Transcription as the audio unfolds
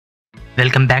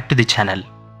Welcome back to the channel.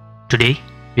 Today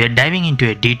we are diving into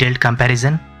a detailed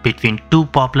comparison between two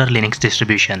popular Linux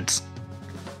distributions,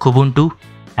 Kubuntu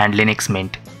and Linux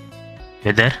Mint.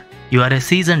 Whether you are a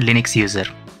seasoned Linux user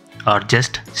or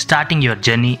just starting your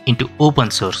journey into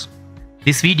open source,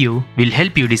 this video will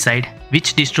help you decide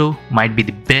which distro might be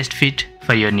the best fit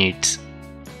for your needs.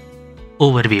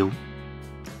 Overview.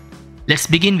 Let's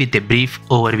begin with a brief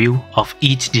overview of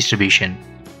each distribution.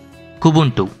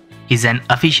 Kubuntu is an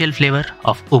official flavor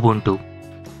of Ubuntu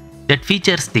that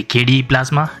features the KDE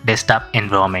Plasma desktop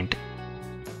environment.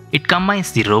 It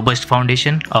combines the robust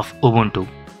foundation of Ubuntu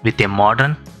with a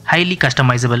modern, highly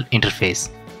customizable interface.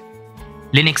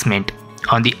 Linux Mint,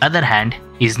 on the other hand,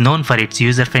 is known for its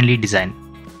user-friendly design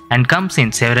and comes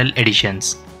in several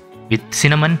editions, with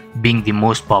Cinnamon being the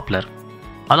most popular,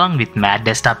 along with matte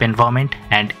desktop environment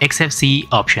and XFCE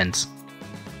options.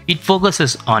 It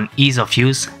focuses on ease of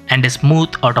use and a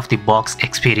smooth out-of-the-box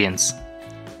experience,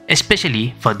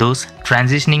 especially for those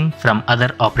transitioning from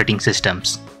other operating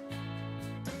systems.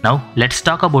 Now let's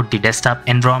talk about the desktop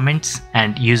environments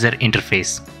and user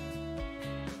interface.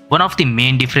 One of the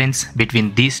main differences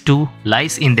between these two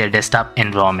lies in their desktop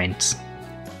environments.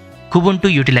 Kubuntu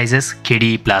utilizes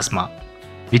KDE Plasma,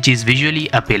 which is visually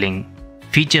appealing,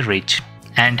 feature-rich,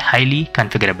 and highly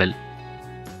configurable.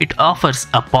 It offers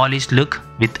a polished look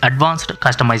with advanced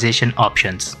customization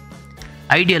options,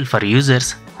 ideal for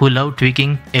users who love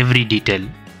tweaking every detail.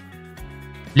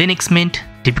 Linux Mint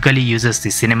typically uses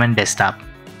the Cinnamon desktop.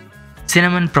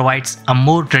 Cinnamon provides a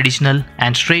more traditional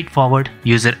and straightforward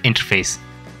user interface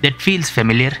that feels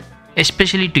familiar,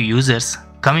 especially to users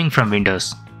coming from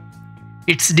Windows.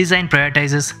 Its design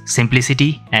prioritizes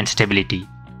simplicity and stability,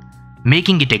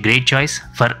 making it a great choice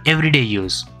for everyday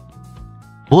use.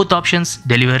 Both options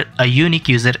deliver a unique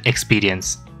user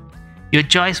experience. Your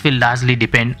choice will largely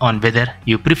depend on whether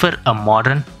you prefer a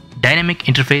modern, dynamic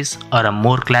interface or a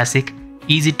more classic,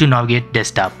 easy-to-navigate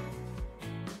desktop.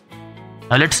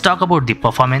 Now let's talk about the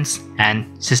performance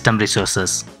and system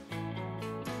resources.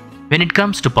 When it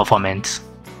comes to performance,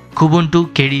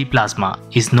 Kubuntu KDE Plasma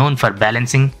is known for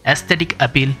balancing aesthetic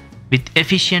appeal with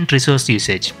efficient resource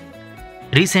usage.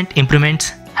 Recent improvements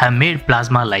have made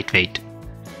Plasma lightweight,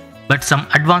 but some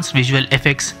advanced visual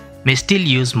effects may still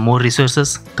use more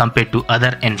resources compared to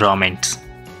other environments.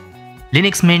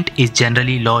 Linux Mint is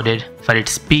generally lauded for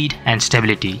its speed and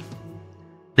stability.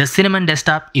 The Cinnamon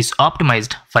desktop is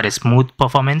optimized for a smooth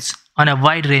performance on a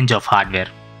wide range of hardware.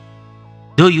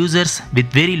 Though users with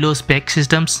very low spec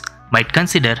systems might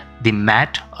consider the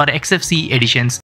matte or XFCE editions